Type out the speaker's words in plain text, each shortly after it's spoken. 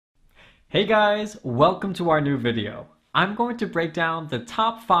Hey guys, welcome to our new video. I'm going to break down the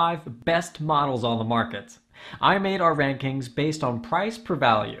top 5 best models on the market. I made our rankings based on price per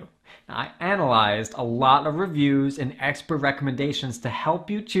value. I analyzed a lot of reviews and expert recommendations to help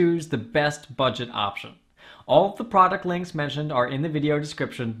you choose the best budget option. All of the product links mentioned are in the video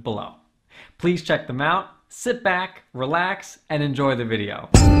description below. Please check them out, sit back, relax, and enjoy the video.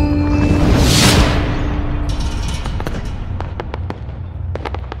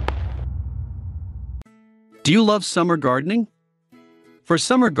 Do you love summer gardening? For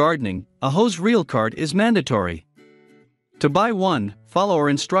summer gardening, a hose reel cart is mandatory. To buy one, follow our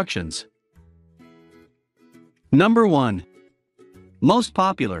instructions. Number 1. Most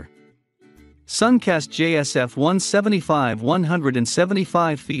popular. Suncast JSF 175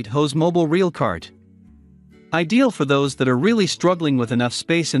 175 feet Hosemobile reel cart. Ideal for those that are really struggling with enough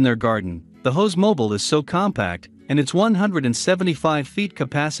space in their garden. The Hosemobile is so compact, and its 175 feet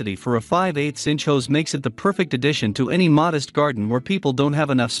capacity for a 5/8" hose makes it the perfect addition to any modest garden where people don't have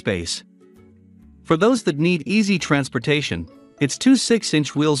enough space. For those that need easy transportation, its two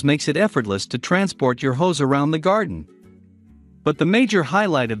 6" wheels makes it effortless to transport your hose around the garden. But the major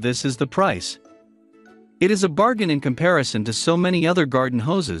highlight of this is the price. It is a bargain in comparison to so many other garden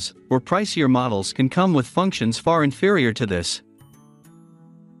hoses, where pricier models can come with functions far inferior to this.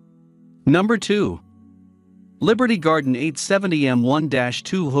 Number 2. Liberty Garden 870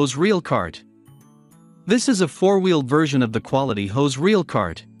 M1-2 Hose Reel Cart. This is a 4-wheeled version of the quality hose reel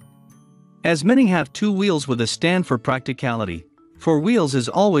cart. As many have 2 wheels with a stand for practicality, 4 wheels is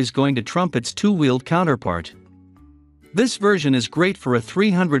always going to trump its 2-wheeled counterpart. This version is great for a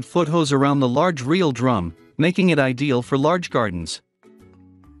 300-foot hose around the large reel drum, making it ideal for large gardens.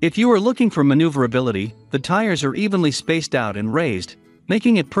 If you are looking for maneuverability, the tires are evenly spaced out and raised,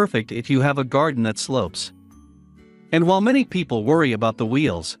 making it perfect if you have a garden that slopes. And while many people worry about the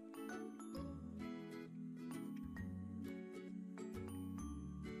wheels,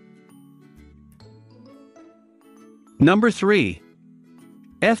 Number 3.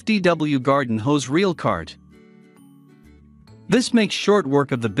 FDW Garden Hose Reel Cart. This makes short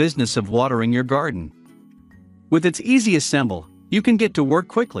work of the business of watering your garden. With its easy assemble, you can get to work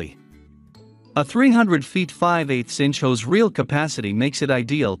quickly. A 300 feet 5/8" hose reel capacity makes it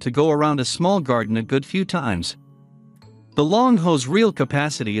ideal to go around a small garden a good few times. The long hose reel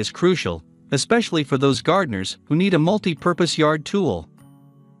capacity is crucial, especially for those gardeners who need a multi-purpose yard tool.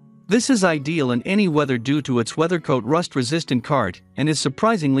 This is ideal in any weather due to its weathercoat rust-resistant cart and is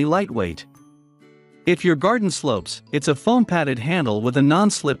surprisingly lightweight. If your garden slopes, it's a foam-padded handle with a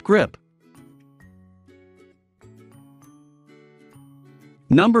non-slip grip.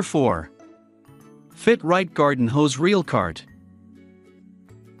 Number 4. Fit Right Garden Hose Reel Cart.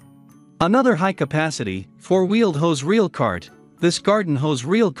 Another high-capacity, 4-wheeled hose reel cart. This garden hose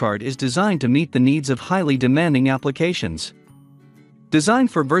reel cart is designed to meet the needs of highly demanding applications.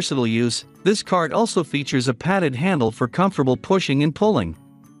 Designed for versatile use, this cart also features a padded handle for comfortable pushing and pulling.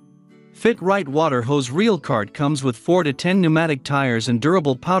 Fit Right Water Hose Reel Cart comes with 4 to 10 pneumatic tires and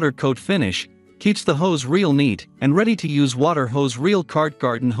durable powder coat finish, keeps the hose reel neat and ready to use. Water hose reel cart.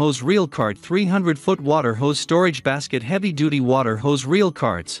 Garden hose reel cart. 300-foot water hose storage basket. Heavy-duty water hose reel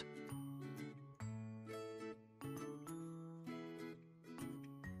carts.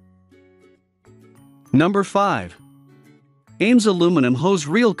 Number 5. Ames Aluminum Hose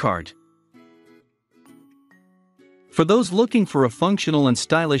Reel Cart. For those looking for a functional and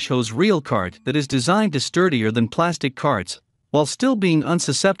stylish hose reel cart that is designed to sturdier than plastic carts, while still being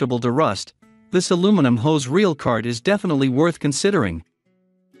unsusceptible to rust, this aluminum hose reel cart is definitely worth considering.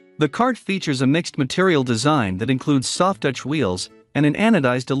 The cart features a mixed material design that includes soft touch wheels and an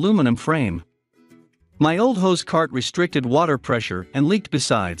anodized aluminum frame. My old hose cart restricted water pressure and leaked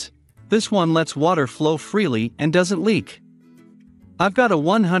besides. This one lets water flow freely and doesn't leak. I've got a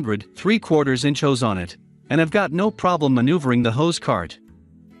 100/3/4" hose on it, and I've got no problem maneuvering the hose cart.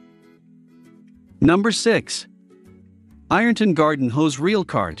 Number 6. Ironton Garden Hose Reel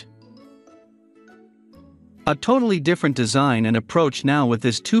Cart. A totally different design and approach now with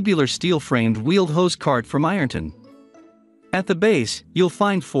this tubular steel-framed wheeled hose cart from Ironton. At the base, you'll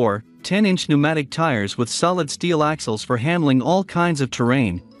find 4 10-inch pneumatic tires with solid steel axles for handling all kinds of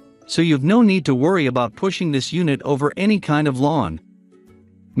terrain, so you've no need to worry about pushing this unit over any kind of lawn.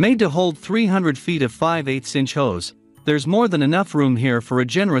 Made to hold 300 feet of 5/8" hose, there's more than enough room here for a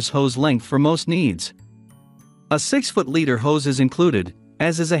generous hose length for most needs. A 6-foot leader hose is included,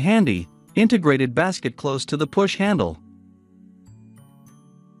 as is a handy, integrated basket close to the push handle.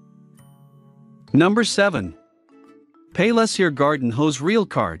 Number 7. PayLessHere Garden Hose Reel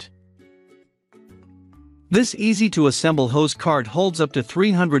Cart. This easy-to-assemble hose cart holds up to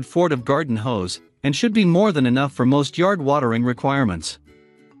 300 quart of garden hose, and should be more than enough for most yard watering requirements.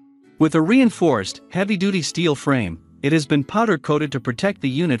 With a reinforced, heavy-duty steel frame, it has been powder-coated to protect the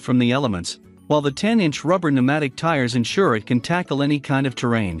unit from the elements, while the 10-inch rubber pneumatic tires ensure it can tackle any kind of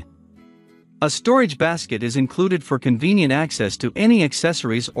terrain. A storage basket is included for convenient access to any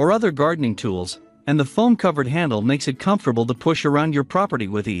accessories or other gardening tools, and the foam-covered handle makes it comfortable to push around your property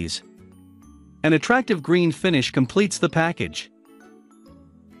with ease. An attractive green finish completes the package.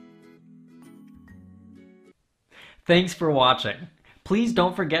 Thanks for watching. Please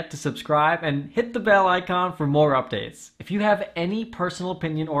don't forget to subscribe and hit the bell icon for more updates. If you have any personal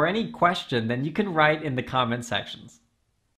opinion or any question, then you can write in the comment sections.